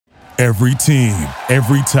Every team,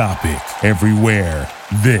 every topic, everywhere.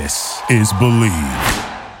 This is Believe.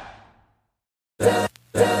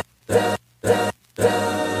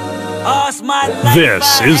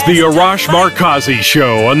 This is the Arash Markazi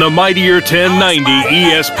Show on the Mightier 1090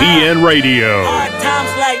 ESPN Radio.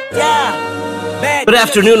 Good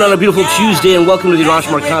afternoon on a beautiful Tuesday, and welcome to the Arash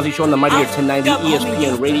Markazi Show on the Mightier 1090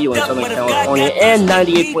 ESPN Radio in Southern California and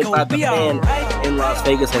 98.5 The Fan in Las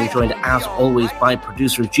Vegas. I'm joined, as always, by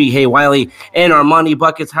producers G. Hay Wiley and Armani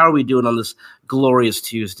Buckets. How are we doing on this glorious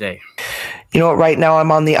Tuesday? You know what? Right now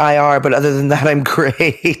I'm on the IR, but other than that, I'm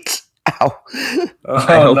great. Ow.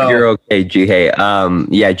 I hope you're okay,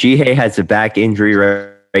 G-Hay. G-Hay has a back injury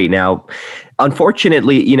right now.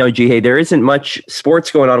 Unfortunately, G-Hay, there isn't much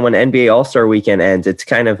sports going on when NBA All-Star Weekend ends. It's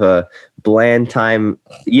kind of a bland time.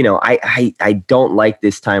 I don't like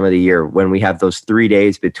this time of the year when we have those 3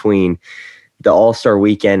 days between the All-Star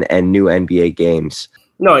Weekend and new NBA games.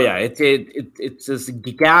 No, yeah, it's this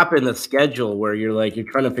gap in the schedule where you're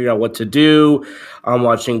trying to figure out what to do. I'm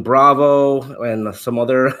watching Bravo and some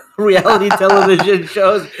other reality television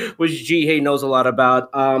shows, which G-Hay knows a lot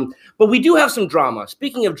about. But we do have some drama.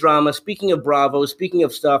 Speaking of drama, speaking of Bravo, speaking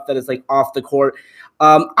of stuff that is off the court,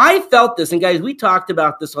 I felt this, and guys, we talked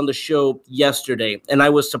about this on the show yesterday, and I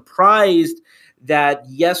was surprised that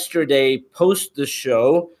yesterday, post the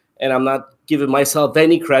show, and I'm not giving myself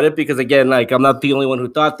any credit because, again, I'm not the only one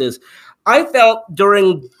who thought this. I felt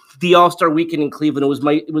during the All-Star Weekend in Cleveland,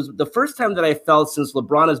 it was the first time that I felt since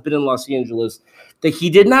LeBron has been in Los Angeles that he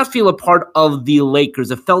did not feel a part of the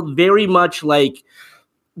Lakers. It felt very much like,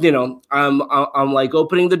 I'm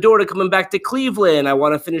opening the door to coming back to Cleveland. I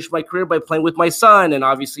want to finish my career by playing with my son. And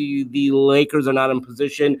obviously the Lakers are not in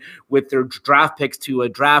position with their draft picks to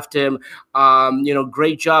draft him.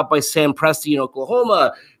 Great job by Sam Presti in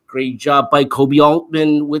Oklahoma. Great job by Kobe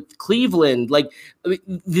Altman with Cleveland.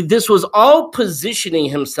 This was all positioning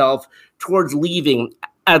himself towards leaving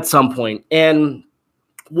at some point. And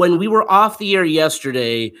when we were off the air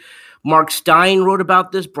yesterday, Mark Stein wrote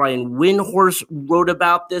about this. Brian Windhorst wrote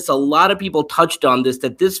about this. A lot of people touched on this,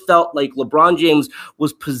 that this felt like LeBron James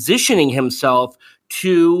was positioning himself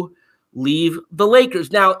to leave the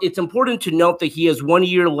Lakers. Now, it's important to note that he has 1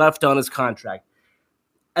 year left on his contract.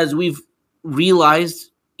 As we've realized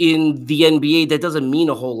in the NBA, that doesn't mean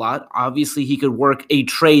a whole lot. Obviously, he could work a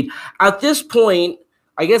trade. At this point,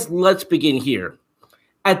 I guess let's begin here.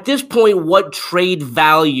 At this point, what trade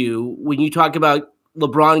value, when you talk about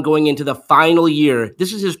LeBron going into the final year,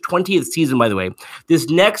 this is his 20th season, by the way. This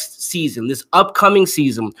next season, this upcoming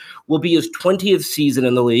season, will be his 20th season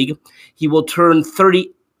in the league. He will turn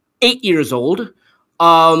 38 years old.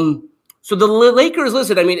 So the Lakers,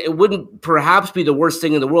 listen, it wouldn't perhaps be the worst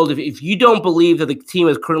thing in the world if you don't believe that the team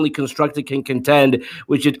is currently constructed can contend,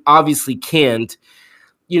 which it obviously can't.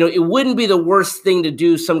 It wouldn't be the worst thing to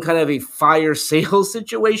do some kind of a fire sale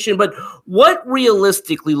situation. But what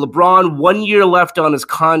realistically, LeBron, 1 year left on his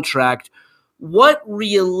contract, what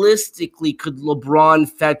realistically could LeBron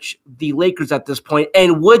fetch the Lakers at this point?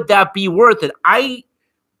 And would that be worth it? I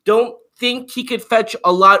don't think he could fetch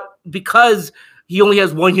a lot because he only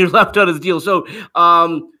has 1 year left on his deal. So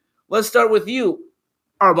let's start with you,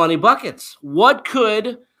 Armani Buckets. What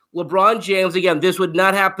could LeBron James, again, this would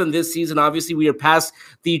not happen this season. Obviously, we are past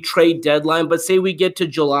the trade deadline, but say we get to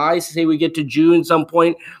July, say we get to June some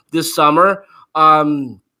point this summer.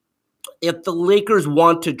 If the Lakers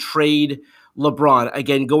want to trade LeBron,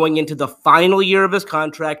 again, going into the final year of his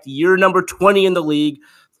contract, year number 20 in the league,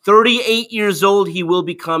 38 years old he will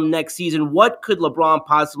become next season. What could LeBron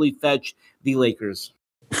possibly fetch the Lakers?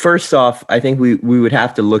 First off, I think we would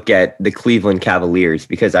have to look at the Cleveland Cavaliers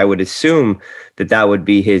because I would assume that would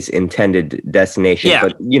be his intended destination. Yeah.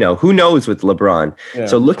 But, who knows with LeBron? Yeah.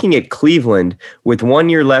 So looking at Cleveland with 1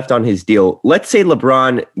 year left on his deal, let's say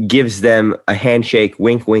LeBron gives them a handshake,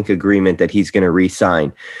 wink, wink agreement that he's going to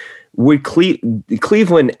re-sign. Would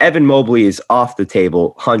Cleveland, Evan Mobley is off the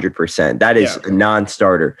table 100%. That is a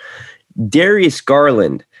non-starter. Darius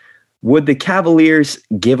Garland, would the Cavaliers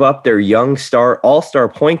give up their young all-star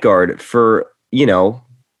point guard for,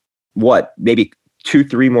 maybe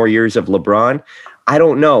 2-3 more years of LeBron? I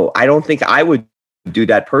don't know. I don't think I would do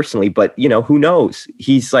that personally, but, who knows?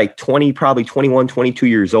 He's probably 21, 22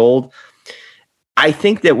 years old. I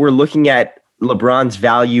think that we're looking at LeBron's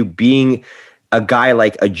value being a guy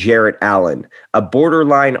like a Jarrett Allen, a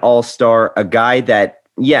borderline all-star, a guy that,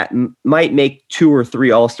 might make 2 or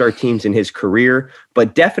 3 all-star teams in his career,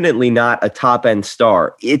 but definitely not a top-end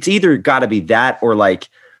star. It's either got to be that or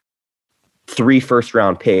 3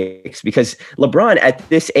 first-round picks because LeBron at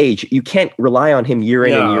this age, you can't rely on him year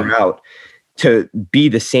in and year out to be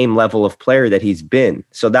the same level of player that he's been.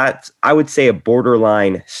 So that's, I would say, a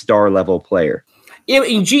borderline star level player. Yeah,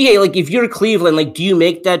 in GA, like if you're Cleveland, like do you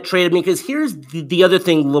make that trade? I mean, because here's the other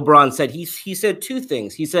thing LeBron said. He said two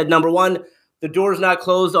things. He said, number one, the door's not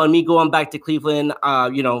closed on me going back to Cleveland.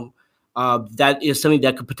 That is something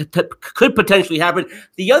that could potentially happen.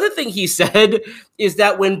 The other thing he said is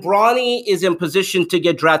that when Bronny is in position to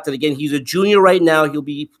get drafted, again, he's a junior right now. He'll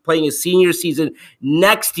be playing his senior season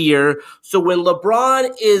next year. So when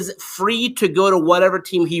LeBron is free to go to whatever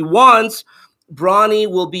team he wants, Bronny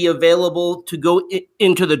will be available to go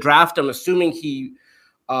into the draft. I'm assuming he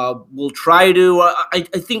will try to. I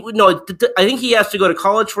think he has to go to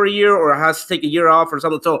college for a year or has to take a year off or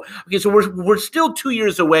something. So okay, so we're still 2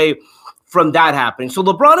 years away from that happening. So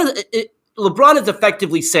LeBron is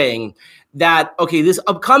effectively saying that, okay, this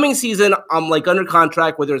upcoming season I'm like under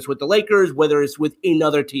contract, whether it's with the Lakers, whether it's with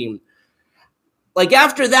another team. Like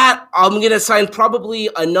after that, I'm going to sign probably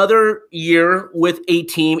another year with a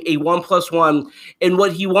team, a 1+1. And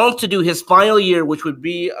what he wants to do his final year, which would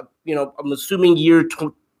be, I'm assuming year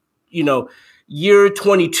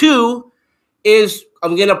 22, is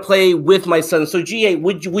I'm going to play with my son. So GA,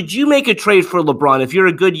 would you make a trade for LeBron if you're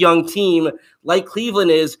a good young team like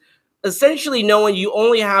Cleveland is, essentially knowing you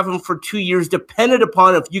only have him for 2 years, dependent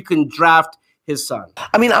upon if you can draft his son?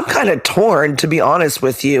 I mean, I'm kind of torn, to be honest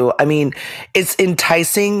with you. I mean, it's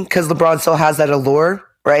enticing because LeBron still has that allure,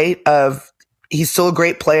 right? Of he's still a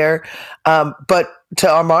great player. But to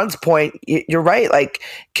Armand's point, you're right. Like,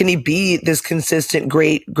 can he be this consistent,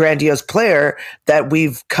 great, grandiose player that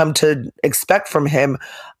we've come to expect from him?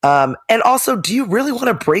 And also, do you really want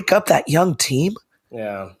to break up that young team?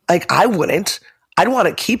 Yeah. Like, I wouldn't. I'd want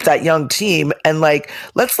to keep that young team and like,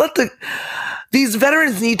 let's let these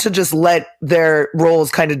veterans need to just let their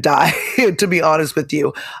roles kind of die, to be honest with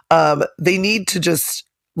you. They need to just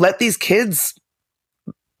let these kids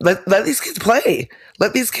let these kids play.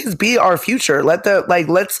 Let these kids be our future. Let's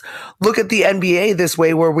look at the NBA this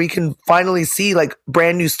way where we can finally see like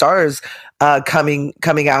brand new stars coming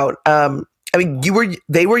out. I mean,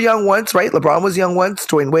 they were young once, right? LeBron was young once,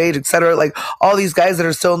 Dwayne Wade, et cetera. Like all these guys that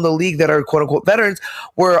are still in the league that are quote unquote veterans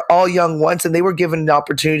were all young once, and they were given an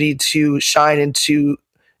opportunity to shine and to,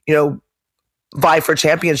 vie for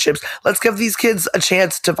championships. Let's give these kids a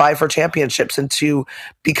chance to vie for championships and to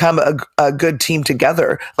become a good team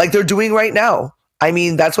together, like they're doing right now. I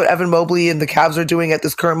mean, that's what Evan Mobley and the Cavs are doing at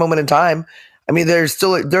this current moment in time. I mean, they're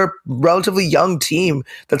a relatively young team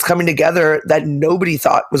that's coming together that nobody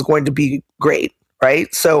thought was going to be great,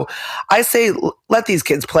 right? So I say let these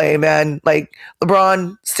kids play, man. Like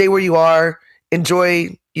LeBron, stay where you are,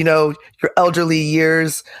 enjoy, your elderly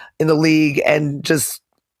years in the league, and just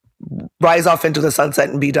rise off into the sunset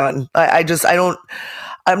and be done. I'm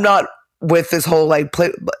not with this whole like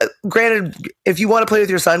play. Granted, if you want to play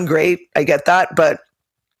with your son, great, I get that, but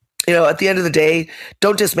at the end of the day,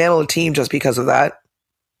 don't dismantle a team just because of that.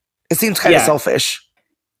 It seems kind of selfish.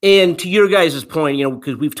 And to your guys' point,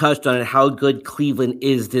 because we've touched on it, how good Cleveland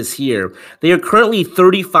is this year. They are currently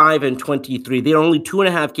 35-23. They are only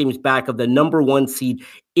 2.5 games back of the number 1 seed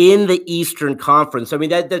in the Eastern Conference. I mean,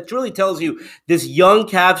 that really tells you this young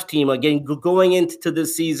Cavs team, again, going into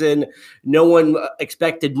this season, no one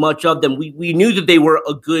expected much of them. We knew that they were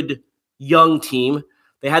a good young team.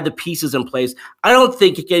 They had the pieces in place. I don't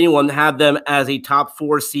think anyone had them as a top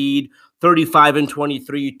 4 seed,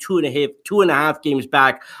 35-23, 2.5 games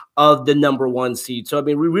back of the number 1 seed. So, I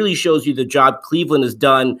mean, it really shows you the job Cleveland has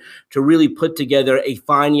done to really put together a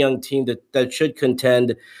fine young team that should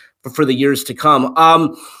contend for the years to come.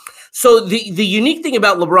 So the unique thing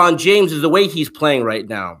about LeBron James is the way he's playing right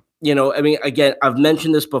now. I mean, again, I've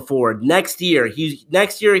mentioned this before. Next year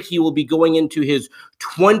he will be going into his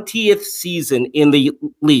 20th season in the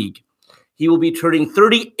league. He will be turning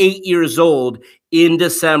 38 years old in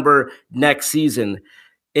December next season.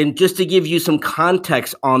 And just to give you some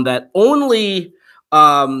context on that, only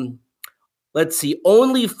 5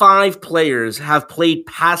 players have played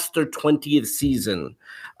past their 20th season.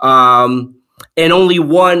 And only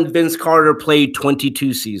one, Vince Carter, played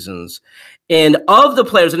 22 seasons. And of the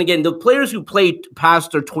players, and again, the players who played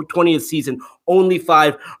past their 20th season, only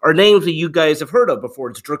 5 are names that you guys have heard of before.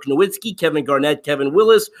 It's Dirk Nowitzki, Kevin Garnett, Kevin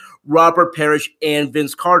Willis, Robert Parrish, and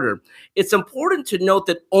Vince Carter. It's important to note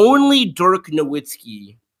that only Dirk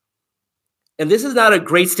Nowitzki, and this is not a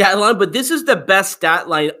great stat line, but this is the best stat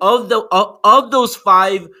line of those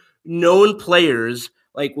 5 known players.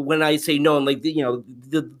 Like when I say known, like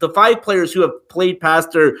the 5 players who have played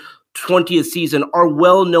past their 20th season are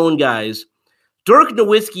well-known guys. Dirk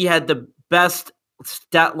Nowitzki had the best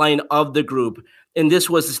stat line of the group. And this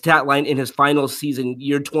was the stat line in his final season,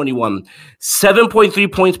 year 21.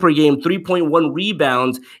 7.3 points per game, 3.1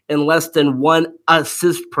 rebounds, and less than 1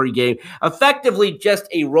 assist per game. Effectively just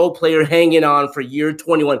a role player hanging on for year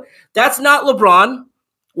 21. That's not LeBron.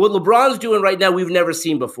 What LeBron's doing right now, we've never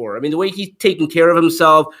seen before. I mean, the way he's taking care of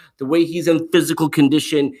himself, the way he's in physical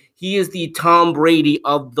condition, he is the Tom Brady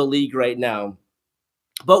of the league right now.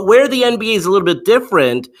 But where the NBA is a little bit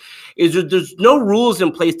different is that there's no rules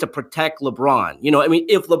in place to protect LeBron. I mean,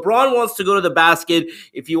 if LeBron wants to go to the basket,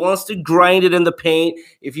 if he wants to grind it in the paint,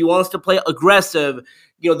 if he wants to play aggressive,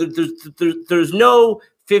 there's no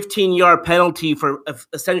 15-yard penalty for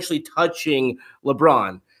essentially touching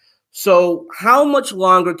LeBron. So how much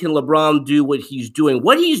longer can LeBron do what he's doing?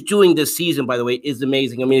 What he's doing this season, by the way, is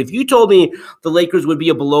amazing. I mean, if you told me the Lakers would be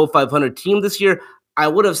a below 500 team this year, I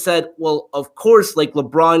would have said, well, of course,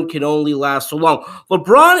 LeBron can only last so long.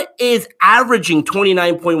 LeBron is averaging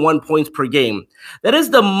 29.1 points per game. That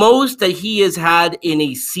is the most that he has had in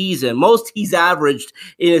a season, most he's averaged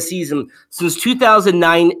in a season since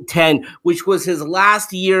 2009-10, which was his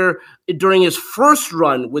last year during his first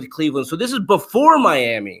run with Cleveland. So this is before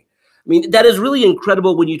Miami. I mean, that is really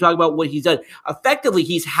incredible when you talk about what he's done. Effectively,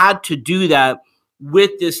 he's had to do that with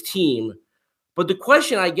this team. But the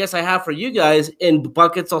question I guess I have for you guys, and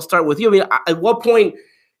Buckets, I'll start with you. I mean, at what point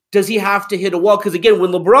does he have to hit a wall? Because again, when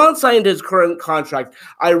LeBron signed his current contract,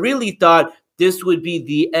 I really thought this would be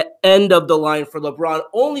the end of the line for LeBron,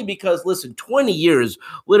 only because, listen, 20 years,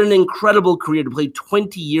 what an incredible career to play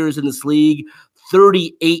 20 years in this league,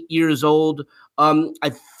 38 years old.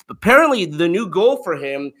 Apparently, the new goal for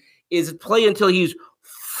him is to play until he's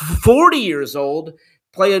 40 years old,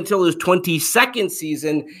 play until his 22nd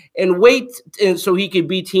season, and wait so he could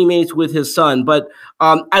be teammates with his son. But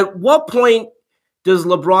at what point does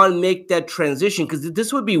LeBron make that transition? Because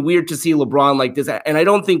this would be weird to see LeBron like this, and I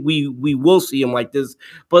don't think we will see him like this.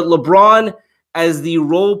 But LeBron as the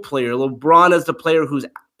role player, LeBron as the player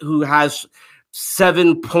who has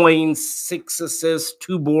 7 points, 6 assists,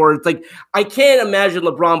 2 boards. I can't imagine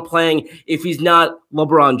LeBron playing if he's not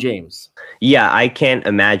LeBron James. Yeah, I can't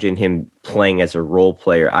imagine him playing as a role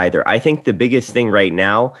player either. I think the biggest thing right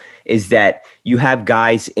now is that you have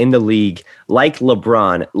guys in the league like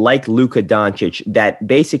LeBron, like Luka Doncic, that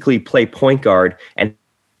basically play point guard and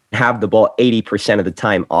have the ball 80% of the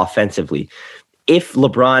time offensively. If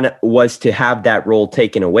LeBron was to have that role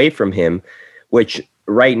taken away from him, which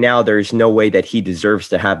right now there's no way that he deserves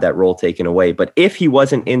to have that role taken away, but if he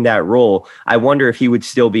wasn't in that role, I wonder if he would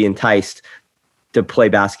still be enticed to play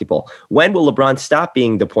basketball. When will LeBron stop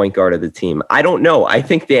being the point guard of the team? I don't know. I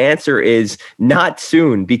think the answer is not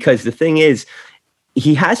soon, because the thing is,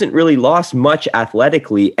 he hasn't really lost much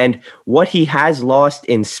athletically, and what he has lost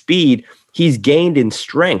in speed, he's gained in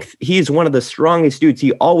strength. He is one of the strongest dudes.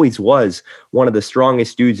 He always was one of the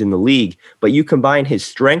strongest dudes in the league, but you combine his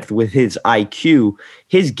strength with his IQ,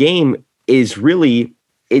 his game is really,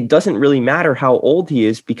 it doesn't really matter how old he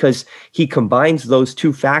is, because he combines those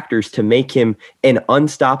two factors to make him an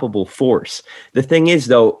unstoppable force. The thing is,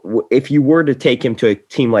 though, if you were to take him to a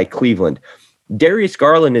team like Cleveland, Darius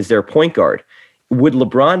Garland is their point guard. Would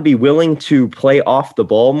LeBron be willing to play off the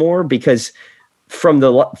ball more? Because from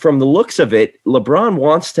the looks of it, LeBron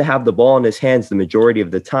wants to have the ball in his hands the majority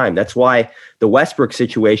of the time. That's why the Westbrook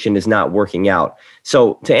situation is not working out.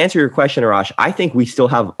 So to answer your question, Arash, I think we still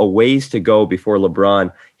have a ways to go before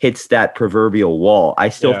LeBron hits that proverbial wall. I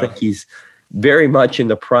still think he's very much in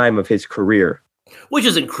the prime of his career. Which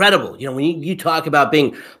is incredible. When you talk about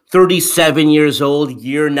being 37 years old,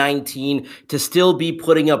 year 19, to still be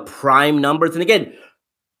putting up prime numbers. And again,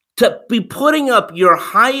 to be putting up your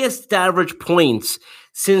highest average points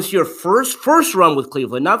since your first run with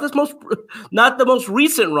Cleveland, not the most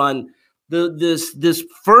recent run. This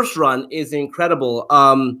first run is incredible.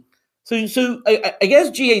 So I guess,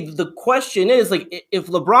 GA, the question is, if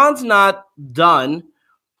LeBron's not done,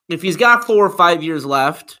 if he's got 4 or 5 years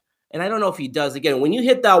left, and I don't know if he does. Again, when you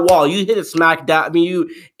hit that wall, you hit it smack down. I mean,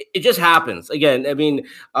 it just happens. Again, I mean,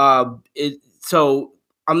 so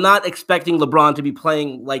I'm not expecting LeBron to be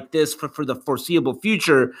playing like this for the foreseeable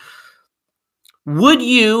future. Would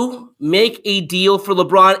you make a deal for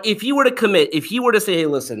LeBron if you were to commit? If you were to say, "Hey,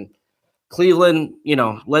 listen, Cleveland,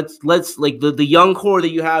 let's like the young core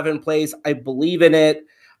that you have in place. I believe in it.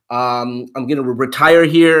 I'm going to retire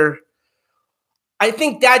here." I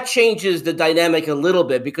think that changes the dynamic a little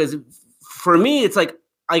bit, because for me, it's like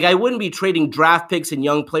I wouldn't be trading draft picks and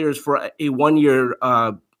young players for a 1-year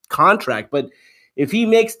contract. But if he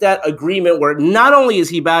makes that agreement where not only is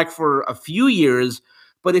he back for a few years,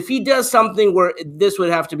 But if he does something where this would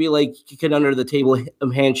have to be like an under the table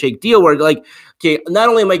handshake deal where like, okay, not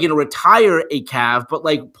only am I going to retire a Cav, but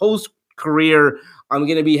like post career, I'm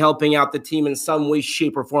going to be helping out the team in some way,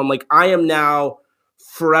 shape, or form. Like I am now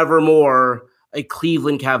forevermore a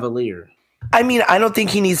Cleveland Cavalier. I mean, I don't think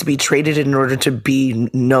he needs to be traded in order to be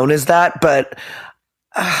known as that, but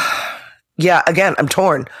yeah, again, I'm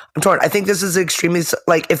torn. I think this is extremely,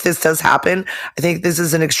 like, if this does happen, I think this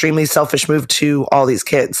is an extremely selfish move to all these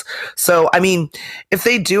kids. So, I mean, if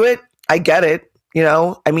they do it, I get it. You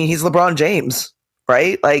know, I mean, he's LeBron James,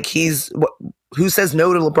 right? Like, who says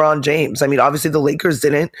no to LeBron James? I mean, obviously the Lakers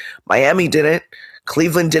didn't, Miami didn't,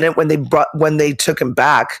 Cleveland didn't when they took him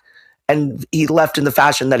back. And he left in the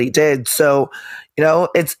fashion that he did. So, you know,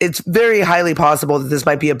 it's very highly possible that this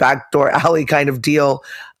might be a backdoor alley kind of deal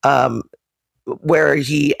where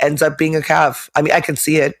he ends up being a Cav. I mean, I can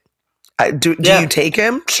see it. Do you take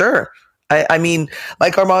him? Sure. I mean,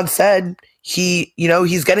 like Armand said,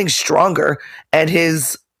 he's getting stronger, and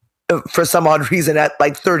his for some odd reason at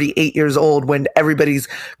like 38 years old, when everybody's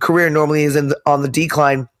career normally is on the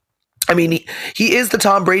decline. I mean, he is the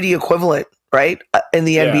Tom Brady equivalent, right? In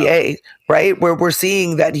the NBA, right? Where we're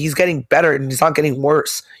seeing that he's getting better and he's not getting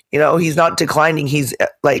worse. You know, he's not declining. He's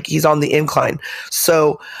on the incline.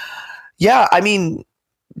 So, yeah, I mean,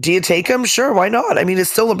 do you take him? Sure, why not? I mean,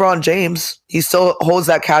 it's still LeBron James. He still holds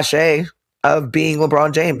that cachet of being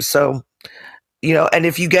LeBron James. So, you know, and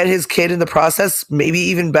if you get his kid in the process, maybe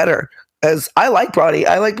even better. As I like Bronny.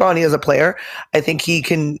 I like Bronny as a player. I think he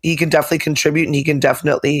can definitely contribute, and he can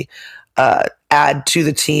definitely add to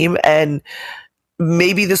the team, and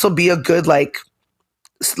maybe this will be a good like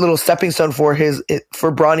little stepping stone for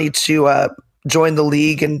Bronny to join the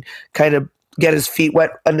league and kind of get his feet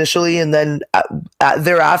wet initially, and then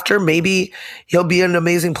thereafter maybe he'll be an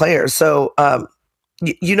amazing player. So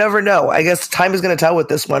you never know. I guess time is going to tell with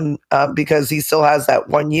this one because he still has that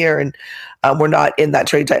 1 year, and we're not in that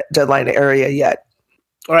trade deadline area yet.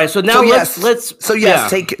 All right, so now let's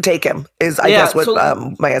take him is I guess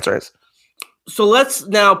what my answer is. So let's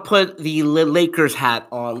now put the Lakers hat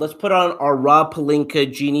on. Let's put on our Rob Pelinka,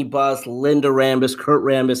 Jeannie Buss, Linda Rambis, Kurt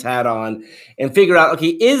Rambis hat on and figure out, okay,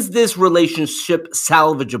 is this relationship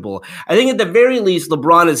salvageable? I think at the very least,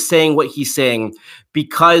 LeBron is saying what he's saying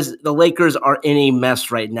because the Lakers are in a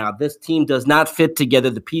mess right now. This team does not fit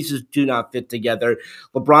together. The pieces do not fit together.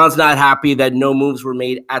 LeBron's not happy that no moves were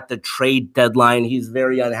made at the trade deadline. He's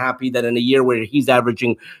very unhappy that in a year where he's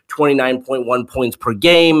averaging 29.1 points per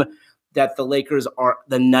game, that the Lakers are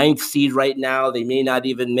the 9th seed right now. They may not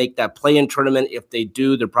even make that play-in tournament. If they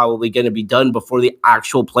do, they're probably going to be done before the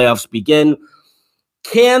actual playoffs begin.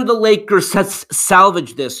 Can the Lakers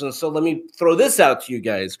salvage this? And so let me throw this out to you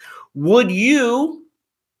guys. Would you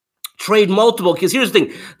trade multiple? Because here's the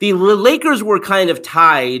thing. The Lakers were kind of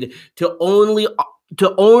tied to only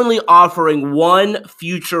offering one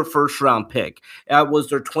future first-round pick. That was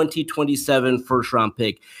their 2027 first-round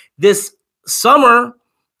pick. This summer,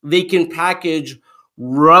 they can package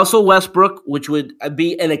Russell Westbrook, which would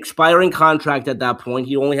be an expiring contract at that point.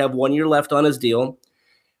 He only have 1 year left on his deal.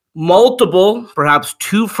 Multiple, perhaps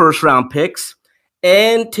 2 first-round picks,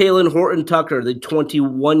 and Talen Horton-Tucker, the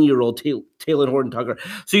 21-year-old Talen Horton-Tucker.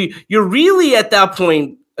 So you're really at that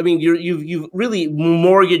point, I mean, you've really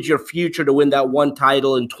mortgaged your future to win that one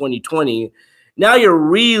title in 2020. Now you're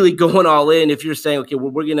really going all in if you're saying, okay, well,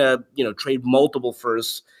 we're going to trade multiple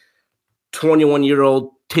firsts.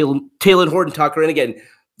 21-year-old Talen Horton-Tucker. And again,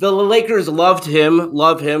 the Lakers love him,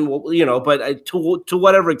 but to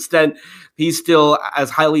whatever extent he's still as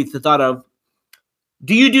highly thought of.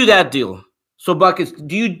 Do you do that deal? So, Buckets,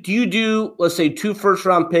 do you do, let's say, 2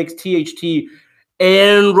 first-round picks, THT,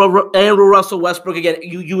 and Russell Westbrook? Again,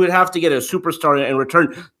 you would have to get a superstar in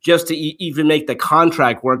return just to even make the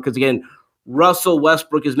contract work because, again, Russell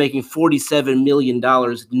Westbrook is making $47 million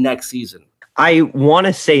next season. I want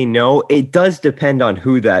to say no. It does depend on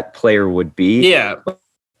who that player would be. Yeah.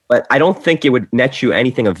 But I don't think it would net you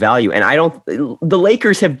anything of value. And the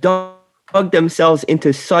Lakers have dug themselves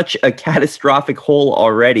into such a catastrophic hole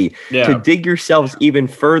already. Yeah. To dig yourselves even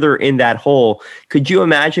further in that hole. Could you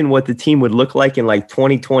imagine what the team would look like in like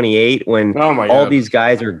 2028 when all these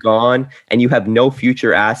guys are gone and you have no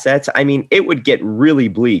future assets? I mean, it would get really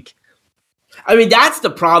bleak. I mean, that's the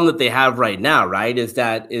problem that they have right now, right? Is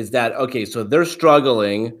that okay, so they're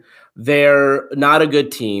struggling. They're not a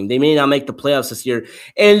good team. They may not make the playoffs this year.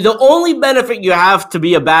 And the only benefit you have to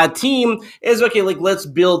be a bad team is, okay, like let's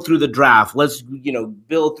build through the draft. Let's,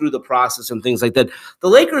 build through the process and things like that. The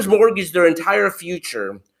Lakers mortgage their entire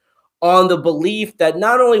future on the belief that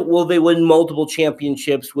not only will they win multiple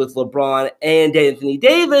championships with LeBron and Anthony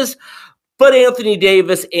Davis, But Anthony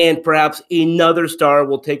Davis and perhaps another star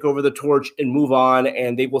will take over the torch and move on,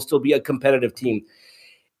 and they will still be a competitive team.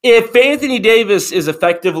 If Anthony Davis is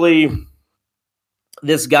effectively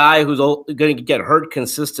this guy who's going to get hurt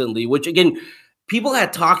consistently, which, again, people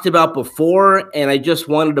had talked about before, and I just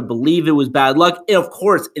wanted to believe it was bad luck. And, of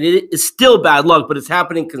course, it is still bad luck, but it's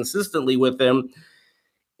happening consistently with him.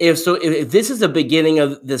 If this is the beginning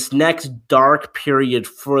of this next dark period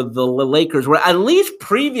for the Lakers, where at least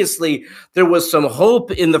previously there was some hope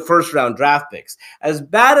in the first-round draft picks. As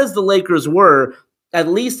bad as the Lakers were, at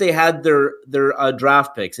least they had their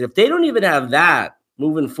draft picks. And if they don't even have that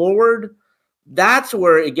moving forward, that's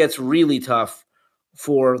where it gets really tough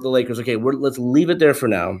for the Lakers. Okay, let's leave it there for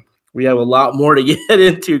now. We have a lot more to get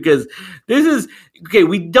into because this is okay.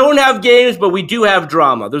 We don't have games, but we do have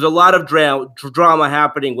drama. There's a lot of drama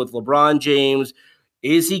happening with LeBron James.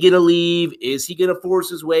 Is he going to leave? Is he going to force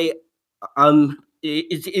his way? Will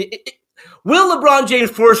LeBron James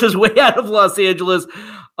force his way out of Los Angeles?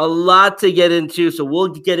 A lot to get into, so we'll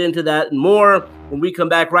get into that and more when we come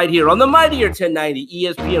back right here on the Mightier 1090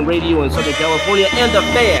 ESPN Radio in Southern California and The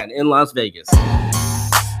Fan in Las Vegas.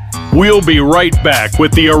 We'll be right back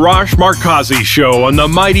with the Arash Markazi Show on the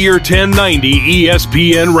Mightier 1090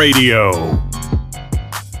 ESPN Radio.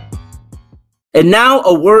 And now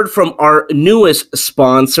a word from our newest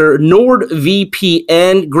sponsor,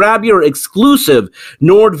 NordVPN. Grab your exclusive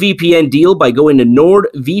NordVPN deal by going to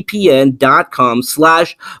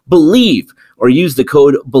nordvpn.com/believe or use the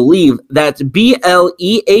code BELIEVE. That's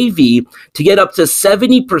BLEAV to get up to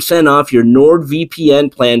 70% off your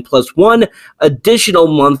NordVPN plan plus one additional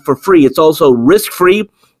month for free. It's also risk-free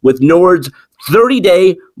with Nord's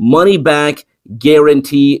 30-day money-back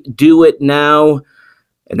guarantee. Do it now.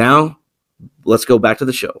 And now, let's go back to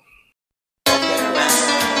the show.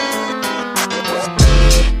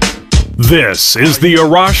 This is the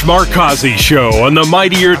Arash Markazi Show on the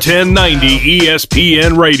Mightier 1090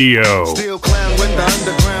 ESPN Radio.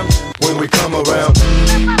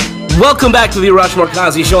 Welcome back to the Arash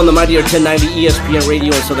Markazi Show on the Mightier 1090 ESPN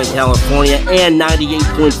Radio in Southern California and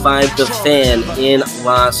 98.5 The Fan in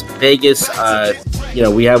Las Vegas.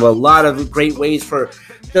 We have a lot of great ways for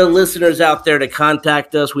the listeners out there to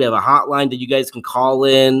contact us. We have a hotline that you guys can call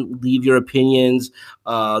in, leave your opinions.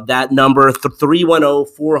 That number,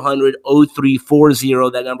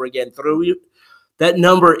 310-400-0340. That number again, that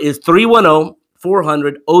number is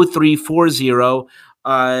 310-400-0340.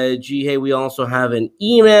 Hey, we also have an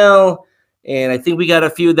email, and I think we got a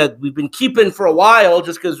few that we've been keeping for a while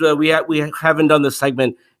just because we haven't done this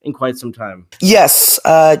segment in quite some time. Yes,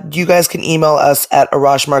 you guys can email us at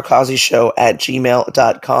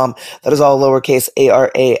arashmarkazishow@gmail.com. That is all lowercase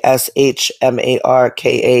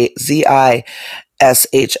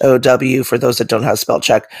ARASHMARKAZISHOW for those that don't have spell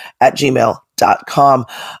check at gmail.com.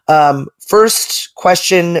 First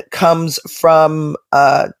question comes from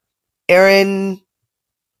Aaron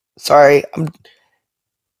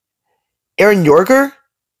Yorger.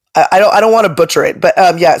 I don't want to butcher it, but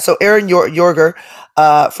so Aaron Yorger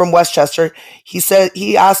from Westchester,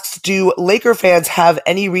 he asks, do Laker fans have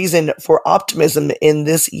any reason for optimism in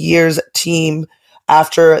this year's team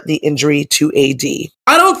after the injury to AD?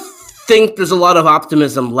 I don't think there's a lot of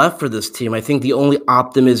optimism left for this team. I think the only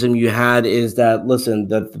optimism you had is that, listen,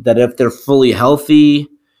 that if they're fully healthy,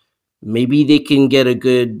 maybe they can get a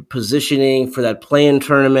good positioning for that play-in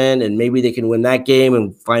tournament, and maybe they can win that game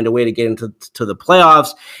and find a way to get into the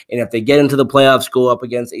playoffs. And if they get into the playoffs, go up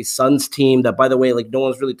against a Suns team that, by the way, like no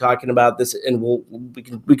one's really talking about this, and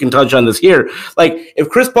we can touch on this here. Like if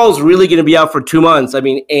Chris Paul is really going to be out for 2 months, and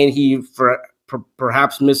he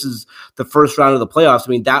perhaps misses the first round of the playoffs,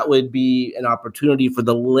 that would be an opportunity for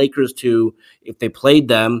the Lakers to, if they played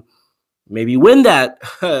them, maybe win that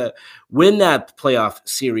playoff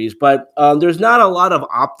series. But there's not a lot of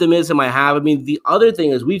optimism I have. The other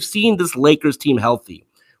thing is we've seen this Lakers team healthy.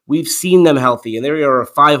 We've seen them healthy, and they are a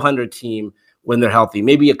 500 team when they're healthy,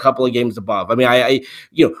 maybe a couple of games above.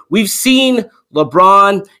 We've seen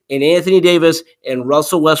LeBron and Anthony Davis and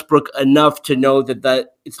Russell Westbrook enough to know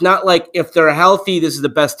that it's not like if they're healthy, this is the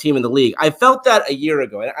best team in the league. I felt that a year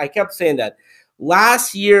ago, and I kept saying that.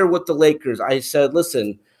 Last year with the Lakers, I said,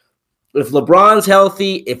 listen, if LeBron's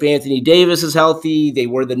healthy, if Anthony Davis is healthy, they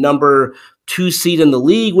were the number 2 seed in the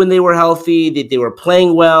league when they were healthy. They were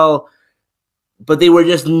playing well, but they were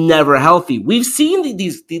just never healthy. We've seen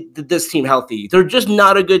this team healthy. They're just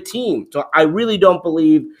not a good team. So I really don't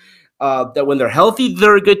believe that when they're healthy,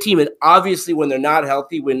 they're a good team. And obviously when they're not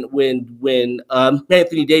healthy, when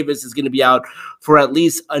Anthony Davis is going to be out for at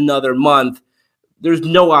least another month, there's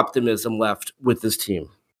no optimism left with this team.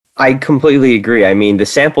 I completely agree. The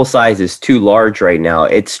sample size is too large right now.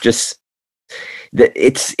 It's just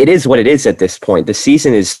it is what it is at this point. The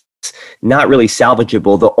season is not really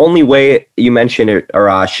salvageable. The only way, you mentioned it,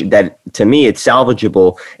 Arash, that to me it's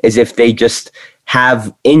salvageable is if they just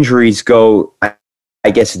have injuries go,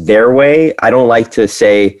 I guess, their way. I don't like to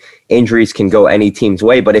say injuries can go any team's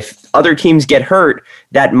way, but if other teams get hurt,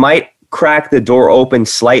 that might crack the door open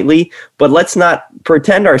slightly. But let's not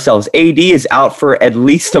pretend ourselves. AD is out for at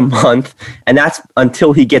least a month, and that's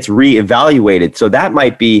until he gets reevaluated. So that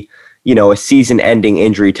might be, a season-ending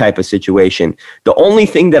injury type of situation. The only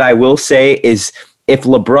thing that I will say is if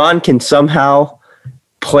LeBron can somehow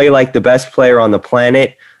play like the best player on the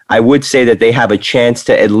planet, I would say that they have a chance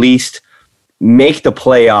to at least make the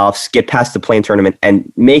playoffs, get past the play-in tournament,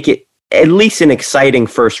 and make it at least an exciting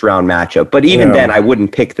first-round matchup. But even then, I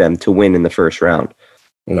wouldn't pick them to win in the first round.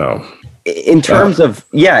 No. In terms of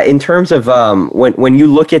when you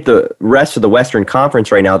look at the rest of the Western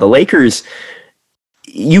Conference right now, the Lakers,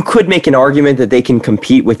 you could make an argument that they can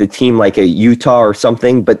compete with a team like a Utah or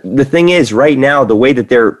something. But the thing is, right now, the way that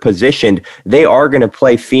they're positioned, they are going to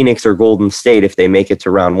play Phoenix or Golden State if they make it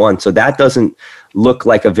to round one. So that doesn't look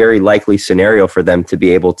like a very likely scenario for them to be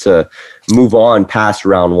able to move on past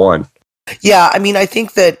round one. Yeah, I mean, I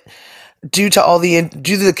think that due to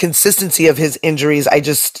the consistency of his injuries,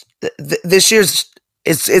 this year's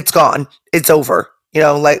it's gone. It's over.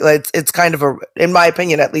 It's kind of in my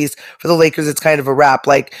opinion, at least for the Lakers, it's kind of a wrap.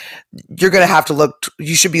 Like, you're going to have to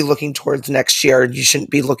you should be looking towards next year. You shouldn't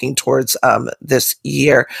be looking towards this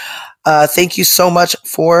year. Thank you so much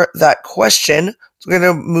for that question. We're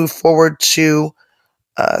going to move forward to,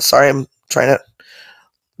 sorry, I'm trying to,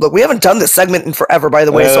 look, we haven't done this segment in forever, by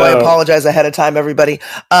the way, so I apologize ahead of time, everybody.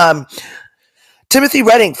 Timothy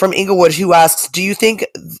Redding from Inglewood, who asks, do you think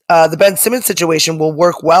the Ben Simmons situation will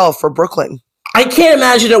work well for Brooklyn? I can't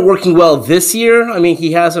imagine it working well this year. I mean,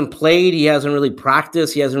 he hasn't played. He hasn't really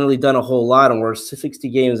practiced. He hasn't really done a whole lot, and we're 60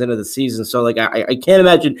 games into the season. So, I can't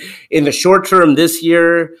imagine in the short term this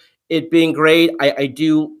year it being great. I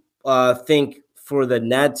do think for the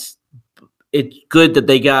Nets, it's good that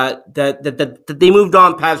they got that they moved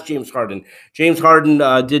on past James Harden. James Harden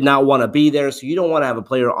did not want to be there, so you don't want to have a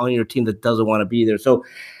player on your team that doesn't want to be there. So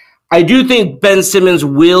I do think Ben Simmons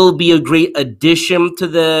will be a great addition to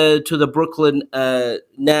the Brooklyn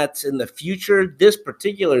Nets in the future. This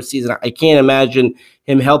particular season, I can't imagine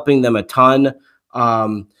him helping them a ton.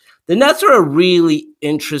 The Nets are a really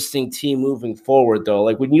interesting team moving forward, though.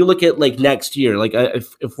 Like, when you look at next year,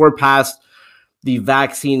 if we're past the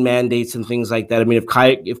vaccine mandates and things like that. I mean,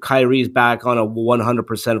 if Kyrie's back on a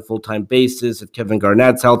 100% full-time basis, if Kevin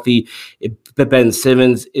Garnett's healthy, if Ben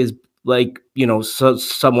Simmons is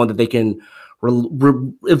someone that they can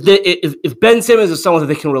if Ben Simmons is someone that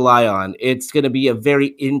they can rely on, it's going to be a very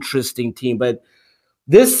interesting team. But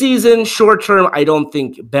this season, short term, I don't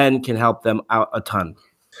think Ben can help them out a ton.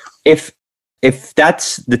 If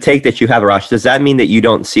that's the take that you have, Arash, does that mean that you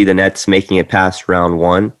don't see the Nets making it past round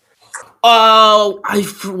one?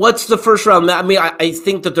 What's the first round? I mean, I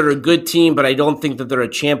think that they're a good team, but I don't think that they're a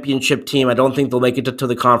championship team. I don't think they'll make it to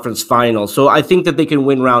the conference final. So I think that they can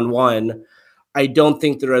win round one. I don't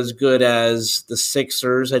think they're as good as the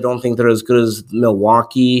Sixers. I don't think they're as good as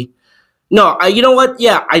Milwaukee. No, you know what?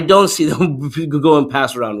 Yeah, I don't see them going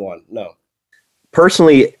past round one. No.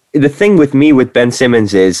 Personally, the thing with me with Ben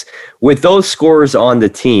Simmons is, with those scorers on the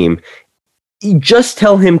team, you just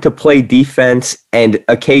tell him to play defense and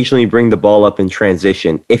occasionally bring the ball up in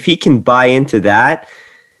transition. If he can buy into that,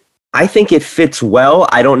 I think it fits well.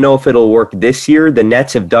 I don't know if it'll work this year. The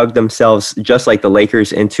Nets have dug themselves, just like the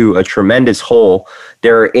Lakers, into a tremendous hole.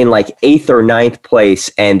 They're in 8th or 9th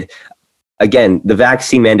place. And again, the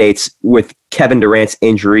vaccine mandates, with Kevin Durant's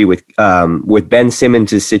injury, with Ben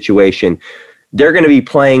Simmons' situation, they're going to be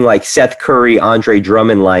playing Seth Curry, Andre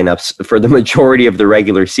Drummond lineups for the majority of the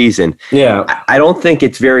regular season. Yeah. I don't think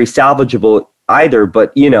it's very salvageable either,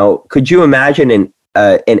 but, could you imagine an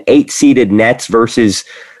 8-seeded Nets versus,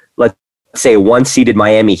 let's say, 1-seeded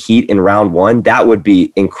Miami Heat in round one? That would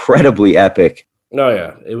be incredibly epic. Oh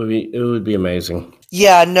yeah, it would be amazing.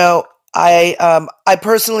 Yeah, no, I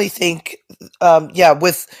personally think,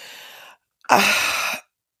 with,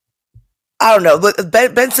 I don't know.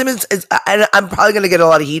 Ben Simmons is, and I'm probably going to get a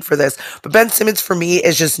lot of heat for this, but Ben Simmons for me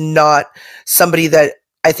is just not somebody that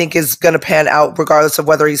I think is going to pan out regardless of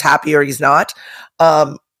whether he's happy or he's not.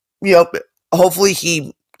 Hopefully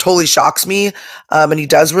he totally shocks me and he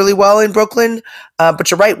does really well in Brooklyn. But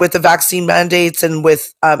you're right, with the vaccine mandates and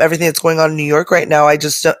with everything that's going on in New York right now, with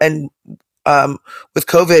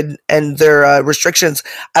COVID and their restrictions,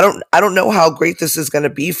 I don't know how great this is going to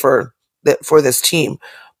be for this team.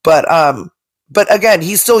 But again,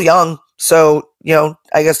 he's still young, So,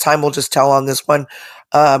 I guess time will just tell on this one.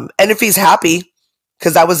 And if he's happy,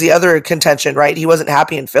 because that was the other contention, right? He wasn't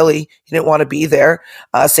happy in Philly. He didn't want to be there.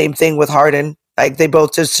 Same thing with Harden. Like they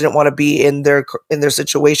both just didn't want to be in their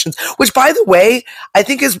situations, which, by the way, I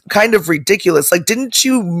think is kind of ridiculous. Like, didn't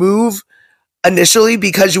you move initially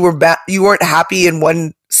because you weren't happy in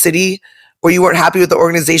one city, or you weren't happy with the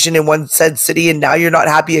organization in one said city, and now you're not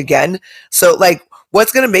happy again? So, like,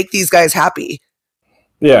 what's going to make these guys happy?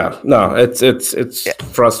 Yeah, no, it's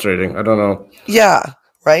frustrating. I don't know. Yeah.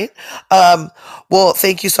 Right. Well,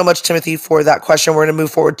 thank you so much, Timothy, for that question. We're going to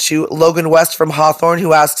move forward to Logan West from Hawthorne,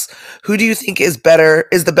 who asks, who do you think is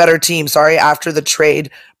the better team, after the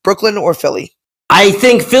trade, Brooklyn or Philly? I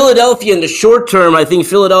think Philadelphia in the short term. I think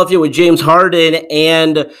Philadelphia with James Harden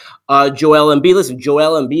and Joel Embiid. Listen,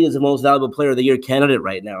 Joel Embiid is the most valuable player of the year candidate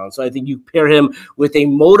right now. And so I think you pair him with a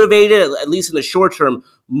motivated, at least in the short term,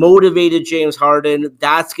 motivated James Harden.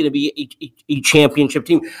 That's going to be a championship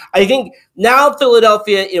team. I think now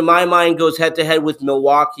Philadelphia, in my mind, goes head-to-head with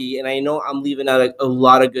Milwaukee. And I know I'm leaving out a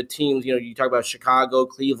lot of good teams. You talk about Chicago,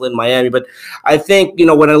 Cleveland, Miami. But I think,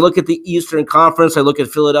 when I look at the Eastern Conference, I look at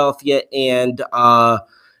Philadelphia and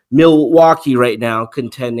Milwaukee right now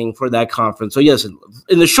contending for that conference. So, yes,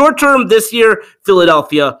 in the short term this year,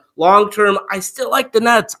 Philadelphia. Long term, I still like the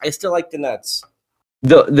Nets.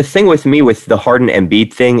 The thing with me with the Harden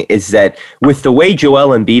Embiid thing is that with the way Joel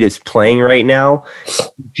Embiid is playing right now,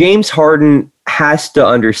 James Harden has to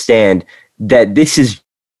understand that this is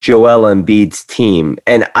Joel Embiid's team.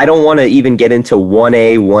 And I don't want to even get into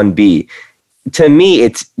 1A, 1B. To me,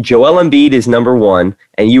 it's Joel Embiid is number one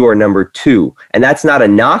and you are number two. And that's not a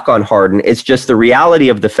knock on Harden. It's just the reality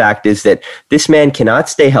of the fact is that this man cannot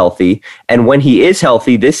stay healthy. And when he is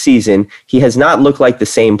healthy this season, he has not looked like the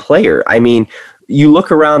same player. I mean, you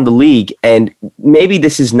look around the league and maybe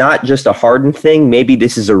this is not just a Harden thing. Maybe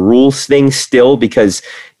this is a rules thing still because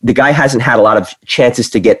the guy hasn't had a lot of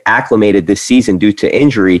chances to get acclimated this season due to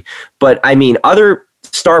injury. But I mean, other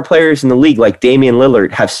star players in the league like Damian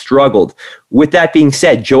Lillard have struggled. With that being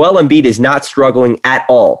said, Joel Embiid is not struggling at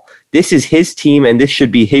all. This is his team and this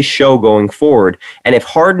should be his show going forward. And if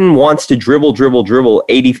Harden wants to dribble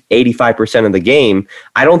 85% of the game,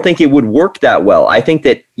 I don't think it would work that well. I think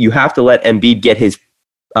that you have to let Embiid get his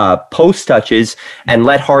post touches and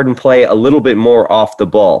let Harden play a little bit more off the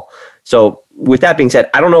ball. So with that being said,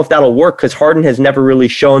 I don't know if that'll work because Harden has never really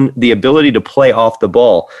shown the ability to play off the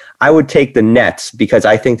ball. I would take the Nets because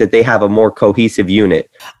I think that they have a more cohesive unit.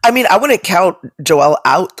 I mean, I wouldn't count Joel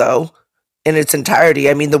out, though, in its entirety.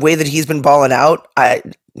 I mean, the way that he's been balling out,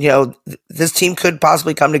 this team could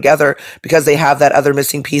possibly come together because they have that other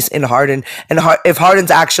missing piece in Harden. And if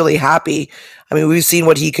Harden's actually happy, I mean, we've seen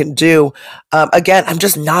what he can do. Again, I'm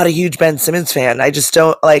just not a huge Ben Simmons fan. I just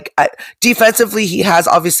don't defensively, he has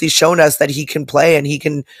obviously shown us that he can play and he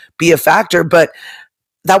can be a factor, but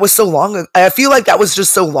that was so long ago. I feel like that was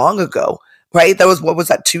just so long ago, right? That was,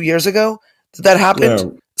 2 years ago that happened?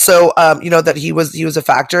 Yeah. So, that he was a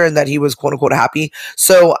factor and that he was quote unquote happy.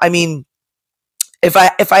 So, I mean, if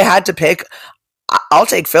I had to pick, I'll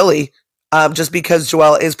take Philly, just because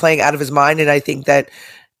Joel is playing out of his mind. And I think that,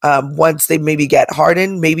 once they maybe get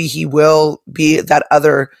Harden, maybe he will be that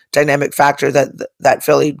other dynamic factor that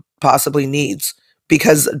Philly possibly needs,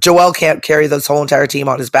 because Joel can't carry this whole entire team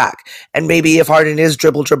on his back. And maybe if Harden is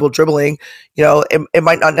dribbling, it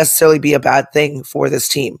might not necessarily be a bad thing for this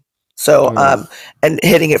team. So, and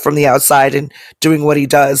hitting it from the outside and doing what he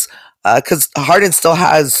does, because Harden still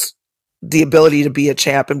has the ability to be a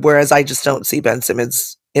champ, and whereas I just don't see Ben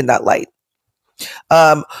Simmons in that light.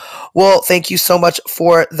 Well, thank you so much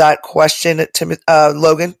for that question,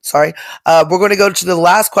 Logan. Sorry. We're going to go to the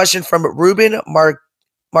last question from Ruben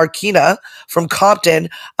Marquina from Compton,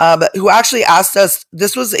 who actually asked us,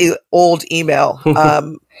 this was an old email,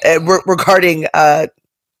 regarding,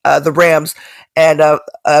 the Rams. And,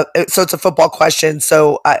 so it's a football question.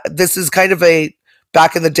 So, this is kind of a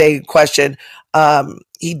back in the day question.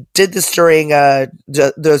 He did this during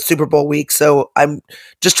the Super Bowl week, so I'm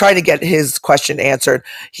just trying to get his question answered.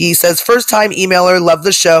 He says, first-time emailer, love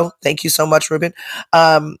the show. Thank you so much, Ruben.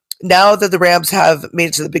 Now that the Rams have made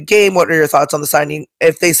it to the big game, what are your thoughts on the signing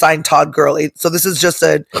if they signed Todd Gurley? So this is just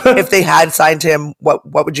if they had signed him, what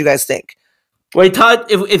would you guys think? Wait, Todd,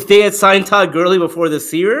 if they had signed Todd Gurley before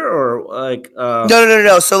this year, or like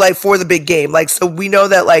No. So for the big game. So we know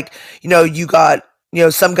that you got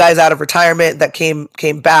some guys out of retirement that came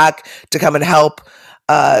back to come and help.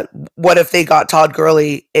 what if they got Todd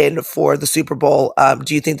Gurley in for the Super Bowl?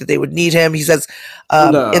 Do you think that they would need him? He says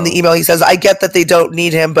No. in the email, he says, I get that they don't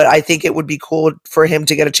need him, but I think it would be cool for him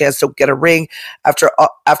to get a chance to get a ring. After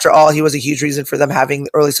all, he was a huge reason for them having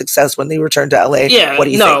early success when they returned to LA. Yeah, what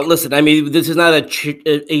do you think? Listen, I mean, this is not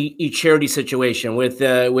a charity situation with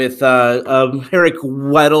Eric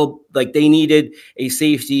Weddle. Like, they needed a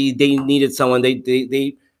safety. They needed someone.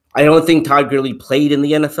 I don't think Todd Gurley played in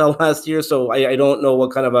the NFL last year, so I don't know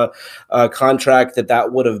what kind of a contract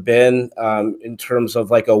that would have been in terms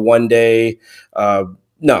of like a one-day.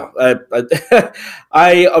 No,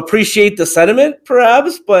 I appreciate the sentiment,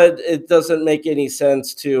 perhaps, but it doesn't make any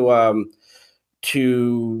sense to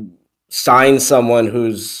sign someone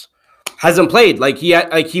who's hasn't played. Like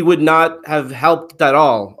he would not have helped at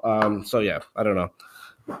all. So yeah, I don't know.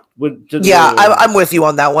 I'm with you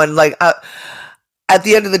on that one. Like. At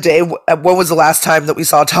the end of the day, when was the last time that we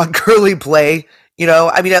saw Todd Gurley play? You know,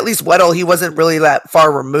 I mean, at least Weddle, he wasn't really that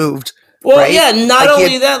far removed. Well, right? Yeah, not like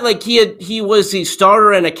only that, like he was a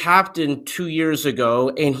starter and a captain 2 years ago,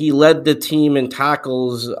 and he led the team in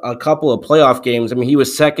tackles a couple of playoff games. I mean, he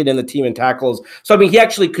was second in the team in tackles. So, I mean, he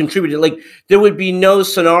actually contributed. Like, there would be no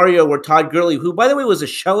scenario where Todd Gurley, who, by the way, was a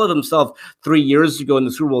shell of himself 3 years ago in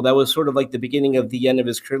the Super Bowl, that was sort of like the beginning of the end of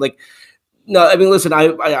his career. Like, no, I mean, listen,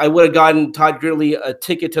 I would have gotten Todd Gurley a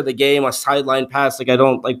ticket to the game, a sideline pass. Like,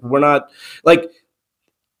 we're not, like,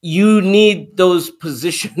 you need those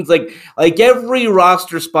positions. Like every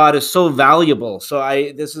roster spot is so valuable. So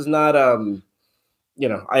this is not,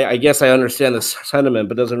 I guess I understand the sentiment,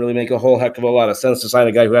 but it doesn't really make a whole heck of a lot of sense to sign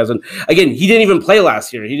a guy who hasn't, again, he didn't even play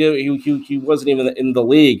last year. He wasn't even in the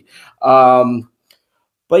league.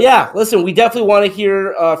 But yeah, listen, we definitely want to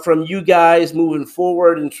hear from you guys moving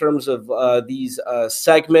forward in terms of these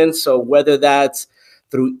segments. So whether that's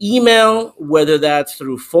through email, whether that's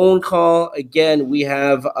through phone call, again, we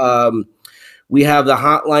have the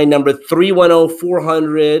hotline number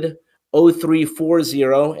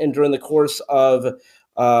 310-400-0340. And during the course of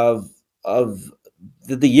the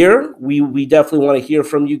year, we definitely want to hear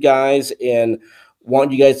from you guys and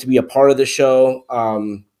want you guys to be a part of the show.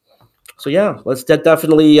 So yeah, let's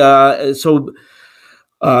definitely do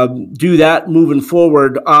that moving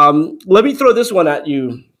forward. Let me throw this one at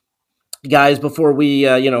you guys before we,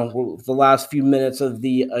 the last few minutes of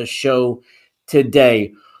the show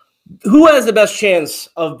today. Who has the best chance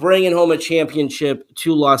of bringing home a championship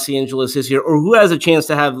to Los Angeles this year, or who has a chance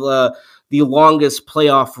to have the longest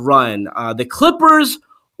playoff run? The Clippers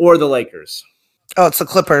or the Lakers? Oh, it's the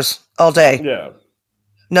Clippers all day. Yeah.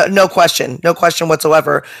 No question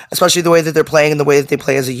whatsoever, especially the way that they're playing and the way that they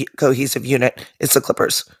play as a cohesive unit. It's the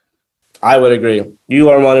Clippers. I would agree.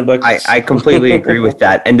 You are Monty Buck. I completely agree with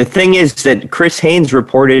that. And the thing is that Chris Haynes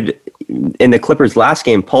reported in the Clippers last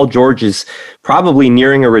game, Paul George is probably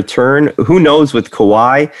nearing a return. Who knows with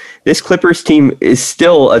Kawhi? This Clippers team is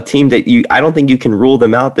still a team that I don't think you can rule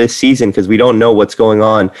them out this season because we don't know what's going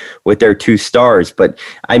on with their two stars. But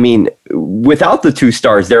I mean, without the two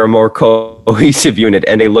stars, they're a more cohesive unit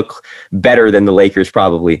and they look better than the Lakers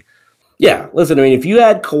probably. Yeah, listen, I mean, if you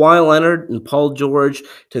add Kawhi Leonard and Paul George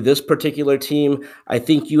to this particular team, I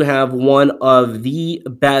think you have one of the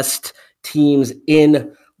best teams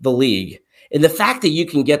in the league. And the fact that you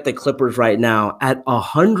can get the Clippers right now at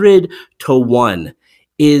 100-1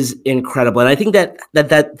 is incredible. And I think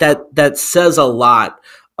that says a lot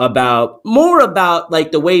about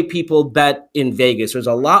like the way people bet in Vegas. There's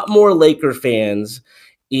a lot more Laker fans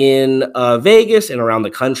in Vegas and around the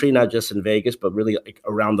country, not just in Vegas, but really like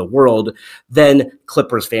around the world, than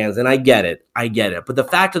Clippers fans. And I get it. But the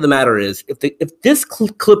fact of the matter is, if this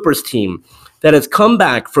Clippers team that has come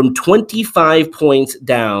back from 25 points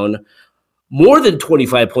down, more than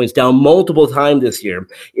 25 points down multiple times this year,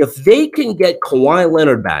 if they can get Kawhi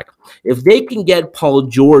Leonard back, if they can get Paul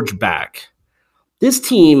George back, this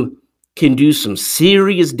team can do some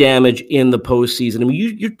serious damage in the postseason. I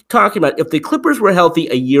mean, you're talking about if the Clippers were healthy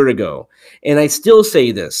a year ago, and I still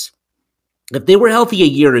say this, if they were healthy a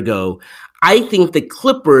year ago, I think the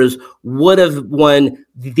Clippers would have won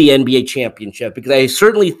the NBA championship because I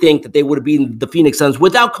certainly think that they would have beaten the Phoenix Suns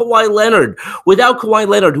without Kawhi Leonard. Without Kawhi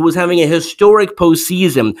Leonard, who was having a historic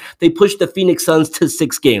postseason, they pushed the Phoenix Suns to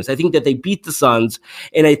 6 games. I think that they beat the Suns,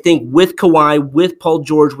 and I think with Kawhi, with Paul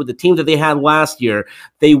George, with the team that they had last year,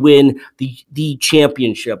 they win the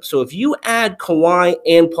championship. So if you add Kawhi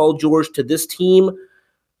and Paul George to this team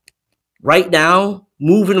right now,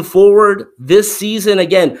 moving forward this season,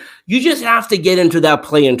 again, you just have to get into that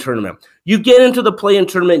play-in tournament. You get into the play-in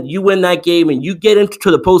tournament, you win that game, and you get into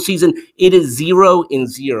the postseason, it is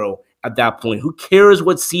 0-0 at that point. Who cares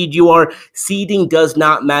what seed you are? Seeding does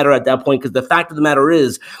not matter at that point, because the fact of the matter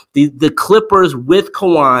is the Clippers with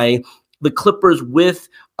Kawhi, the Clippers with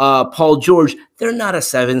Paul George, they're not a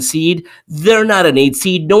 7 seed. They're not an 8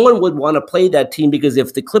 seed. No one would want to play that team, because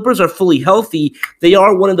if the Clippers are fully healthy, they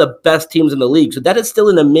are one of the best teams in the league. So that is still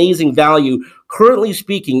an amazing value. Currently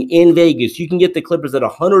speaking, in Vegas, you can get the Clippers at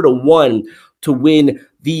 100-1 to win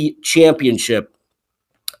the championship.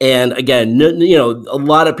 And again, a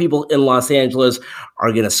lot of people in Los Angeles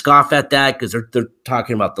are going to scoff at that, because they're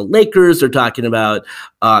talking about the Lakers. They're talking about,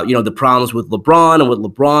 the problems with LeBron and what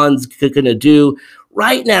LeBron's going to do.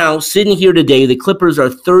 Right now, sitting here today, the Clippers are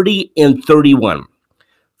 30-31.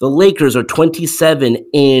 The Lakers are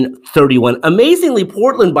 27-31. Amazingly,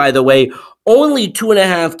 Portland, by the way, only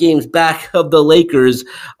 2.5 games back of the Lakers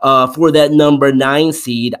for that number 9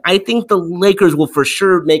 seed. I think the Lakers will for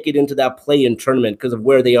sure make it into that play-in tournament because of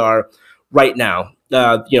where they are right now.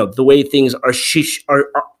 The way things are shaping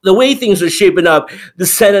up, the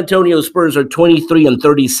San Antonio Spurs are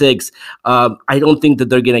 23-36. I don't think that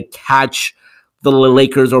they're going to catch the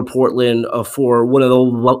Lakers or Portland for the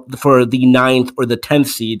 9th or the 10th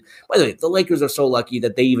seed. By the way, the Lakers are so lucky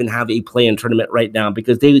that they even have a play-in tournament right now,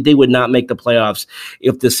 because they would not make the playoffs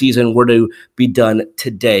if the season were to be done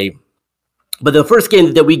today. But the first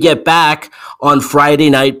game that we get back on Friday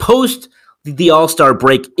night post the All-Star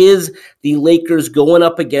break is the Lakers going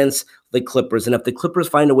up against the Clippers. And if the Clippers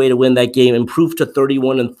find a way to win that game, improve to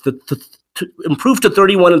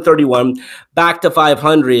 31-31, back to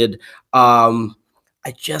 500. I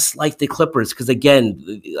just like the Clippers because, again,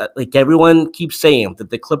 like everyone keeps saying, that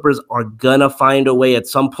the Clippers are gonna find a way at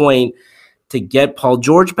some point to get Paul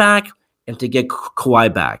George back and to get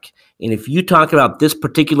Kawhi back. And if you talk about this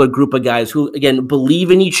particular group of guys who, again, believe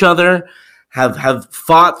in each other, have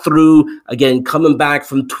fought through, again, coming back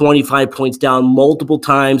from 25 points down multiple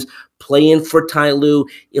times, playing for Ty Lue,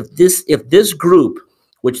 if this group,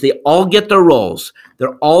 which they all get their roles,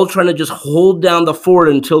 they're all trying to just hold down the fort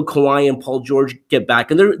until Kawhi and Paul George get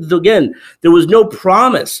back. And there was no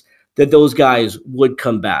promise that those guys would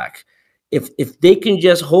come back. If they can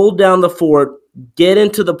just hold down the fort, get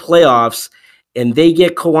into the playoffs, and they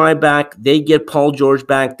get Kawhi back, they get Paul George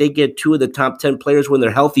back, they get 2 of the top 10 players when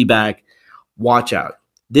they're healthy back, watch out.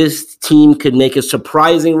 This team could make a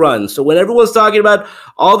surprising run. So when everyone's talking about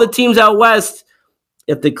all the teams out west,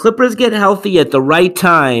 if the Clippers get healthy at the right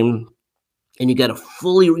time, and you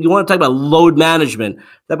want to talk about load management,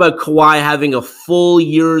 talk about Kawhi having a full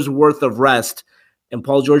year's worth of rest and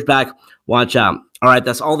Paul George back, watch out. All right,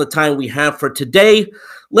 that's all the time we have for today.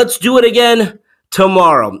 Let's do it again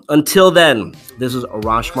tomorrow. Until then, this is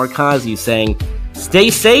Arash Markazi saying, stay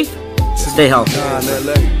safe, stay healthy.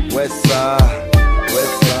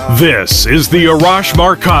 This is the Arash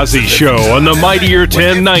Markazi Show on the Mightier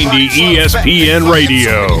 1090 ESPN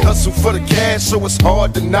Radio. Hustle for the cash, so it's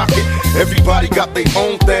hard to knock it. Everybody got their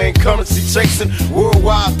own thing, currency chasing.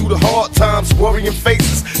 Worldwide through the hard times, worrying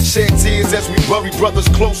faces. Shed tears as we bury brothers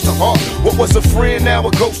close to heart. What was a friend, now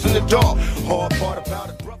a ghost in the dark. Hard part about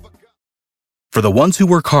it, brother. For the ones who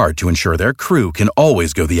work hard to ensure their crew can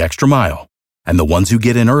always go the extra mile, and the ones who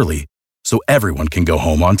get in early so everyone can go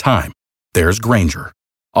home on time, there's Grainger,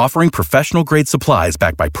 offering professional-grade supplies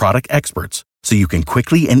backed by product experts so you can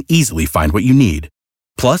quickly and easily find what you need.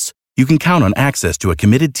 Plus, you can count on access to a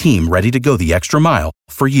committed team ready to go the extra mile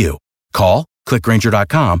for you. Call, click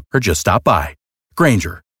Grainger.com, or just stop by.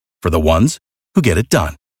 Grainger, for the ones who get it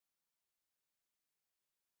done.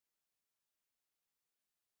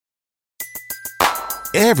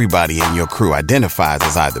 Everybody in your crew identifies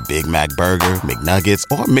as either Big Mac Burger, McNuggets,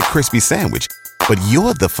 or McCrispy Sandwich. But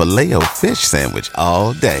you're the Filet-O-Fish Sandwich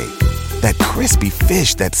all day. That crispy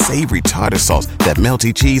fish, that savory tartar sauce, that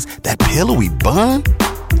melty cheese, that pillowy bun.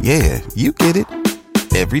 Yeah, you get it.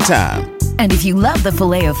 Every time. And if you love the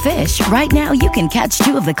Filet-O-Fish, right now you can catch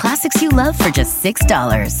 2 of the classics you love for just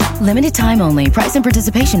 $6. Limited time only. Price and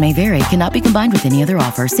participation may vary. Cannot be combined with any other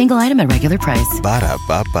offer. Single item at regular price.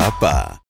 Ba-da-ba-ba-ba.